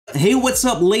Hey, what's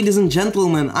up, ladies and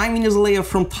gentlemen? I'm Ignace Aleya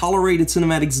from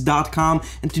ToleratedCinematics.com,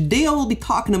 and today I will be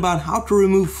talking about how to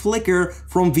remove flicker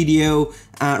from video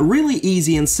really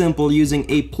easy and simple using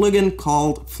a plugin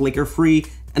called Flicker Free,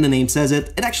 and the name says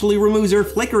it. It actually removes your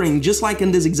flickering, just like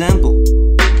in this example.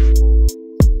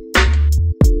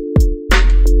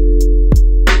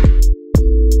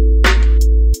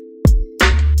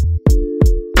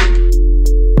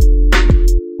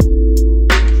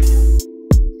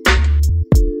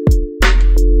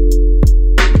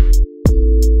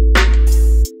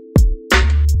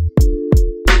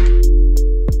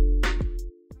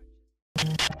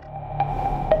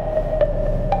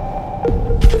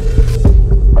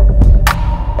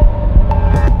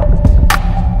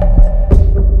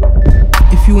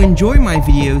 If you enjoy my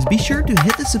videos, be sure to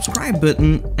hit the subscribe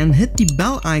button and hit the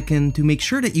bell icon to make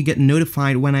sure that you get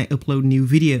notified when I upload new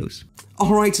videos.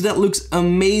 Alright, so that looks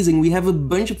amazing. We have a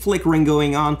bunch of flickering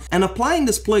going on, and applying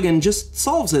this plugin just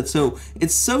solves it. So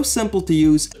it's so simple to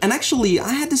use. And actually,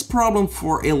 I had this problem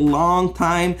for a long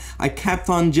time. I kept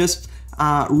on just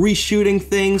reshooting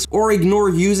things or ignore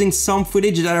using some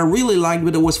footage that I really liked,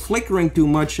 but it was flickering too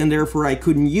much and therefore I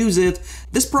couldn't use it.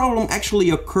 This problem actually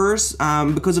occurs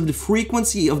because of the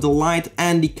frequency of the light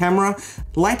and the camera.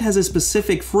 Light has a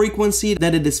specific frequency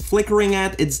that it is flickering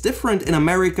at. It's different in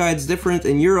America, it's different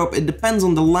in Europe. It depends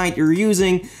on the light you're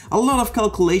using. A lot of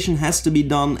calculation has to be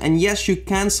done, and yes, you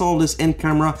can solve this in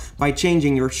camera by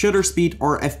changing your shutter speed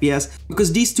or FPS,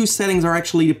 because these two settings are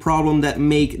actually the problem that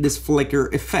make this flicker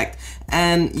effect.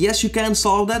 And yes, you can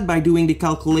solve that by doing the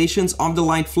calculations of the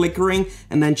light flickering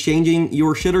and then changing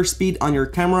your shutter speed on your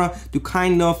camera to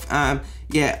kind of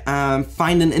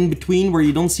find an in-between where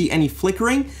you don't see any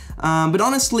flickering. But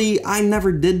honestly, I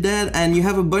never did that, and you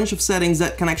have a bunch of settings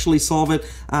that can actually solve it.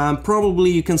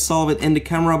 Probably you can solve it in the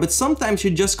camera, but sometimes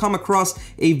you just come across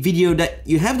a video that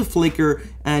you have the flicker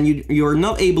and you're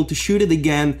not able to shoot it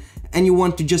again, and you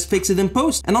want to just fix it in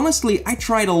post. And honestly, I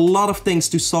tried a lot of things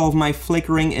to solve my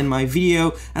flickering in my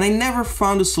video, and I never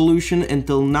found a solution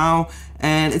until now.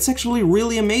 And it's actually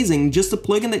really amazing. Just a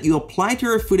plugin that you apply to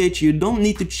your footage. You don't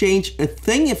need to change a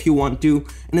thing if you want to,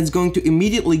 and it's going to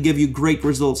immediately give you great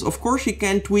results. Of course, you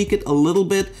can tweak it a little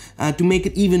bit to make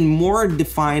it even more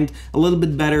defined, a little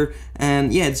bit better.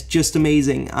 And yeah, it's just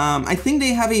amazing. I think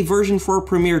they have a version for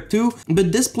Premiere too,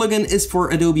 but this plugin is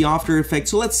for Adobe After Effects.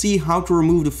 So let's see how to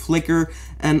remove the flicker.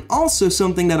 And also,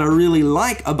 something that I really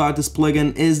like about this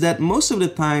plugin is that most of the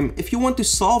time, if you want to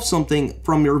solve something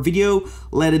from your video,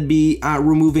 let it be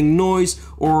removing noise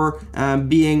or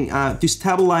to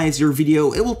stabilize your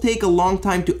video, it will take a long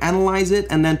time to analyze it,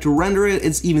 and then to render it,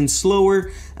 it's even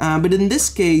slower. But in this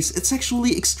case, it's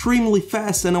actually extremely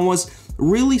fast, and I was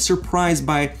really surprised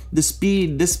by the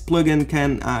speed this plugin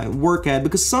can work at,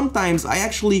 because sometimes I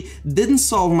actually didn't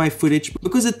solve my footage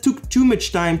because it took too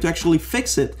much time to actually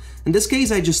fix it. In this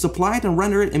case, I just apply it and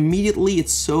render it immediately.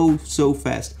 It's so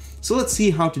fast. So let's see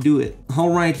how to do it.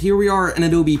 Alright, here we are in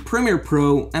Adobe Premiere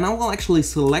Pro, and I will actually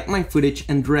select my footage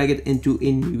and drag it into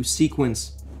a new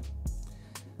sequence.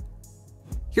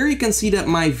 Here you can see that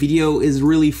my video is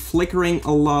really flickering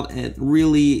a lot. It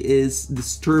really is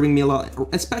disturbing me a lot.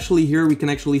 Especially here, we can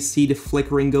actually see the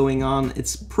flickering going on.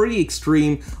 It's pretty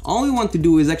extreme. All we want to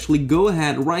do is actually go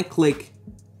ahead, right click,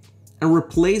 and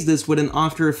replace this with an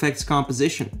After Effects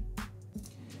composition.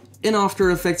 In After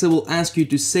Effects, it will ask you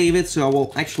to save it, so I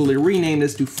will actually rename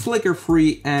this to Flicker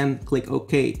Free and click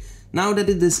OK. Now that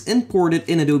it is imported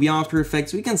in Adobe After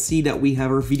Effects, we can see that we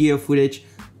have our video footage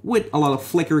with a lot of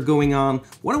flicker going on.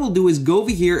 What I will do is go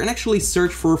over here and actually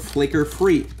search for Flicker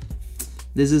Free.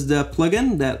 This is the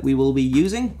plugin that we will be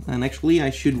using, and actually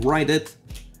I should write it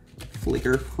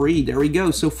Flicker Free. There we go.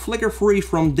 So Flicker Free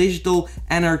from Digital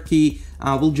Anarchy.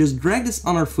 We'll just drag this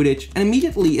on our footage, and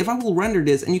immediately, if I will render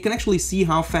this, and you can actually see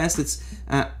how fast it's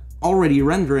already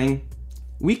rendering,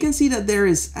 we can see that there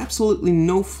is absolutely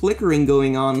no flickering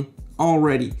going on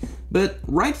already. But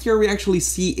right here we actually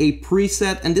see a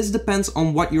preset, and this depends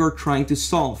on what you're trying to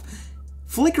solve.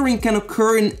 Flickering can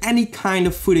occur in any kind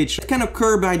of footage. It can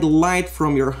occur by the light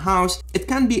from your house. It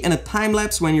can be in a time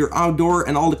lapse when you're outdoor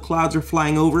and all the clouds are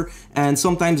flying over, and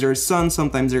sometimes there's sun,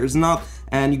 sometimes there's not,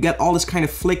 and you get all this kind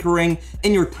of flickering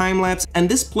in your time lapse. And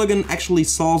this plugin actually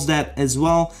solves that as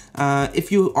well.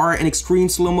 If you are in extreme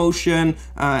slow motion,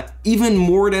 even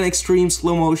more than extreme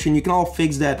slow motion, you can all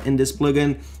fix that in this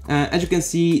plugin. As you can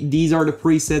see, these are the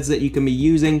presets that you can be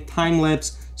using: time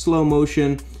lapse, slow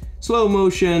motion,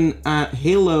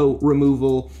 halo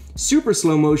removal, super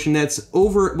slow motion, that's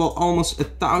over, well, almost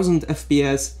 1000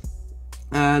 FPS,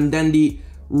 and then the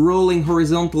rolling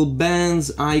horizontal bands.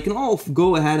 You can all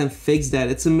go ahead and fix that.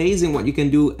 It's amazing what you can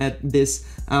do at this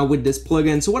with this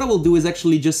plugin. So what I will do is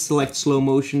actually just select slow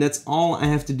motion. That's all I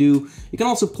have to do. You can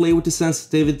also play with the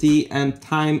sensitivity and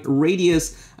time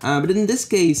radius, but in this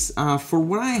case, for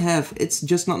what I have, it's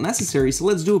just not necessary. So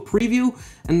let's do a preview,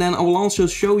 and then I will also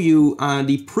show you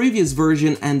the previous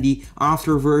version and the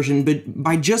after version, but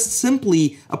by just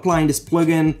simply applying this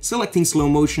plugin, selecting slow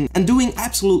motion, and doing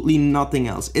absolutely nothing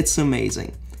else. It's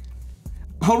amazing.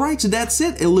 Alright, so that's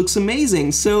it. It looks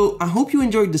amazing. So I hope you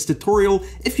enjoyed this tutorial.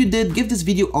 If you did, give this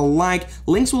video a like.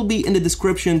 Links will be in the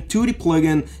description to the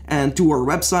plugin and to our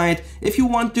website. If you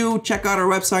want to, check out our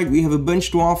website. We have a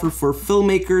bunch to offer for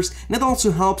filmmakers, and it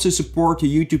also helps to support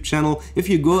your YouTube channel if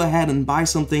you go ahead and buy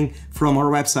something from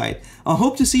our website. I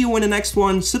hope to see you in the next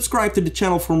one. Subscribe to the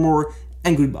channel for more,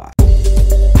 and goodbye.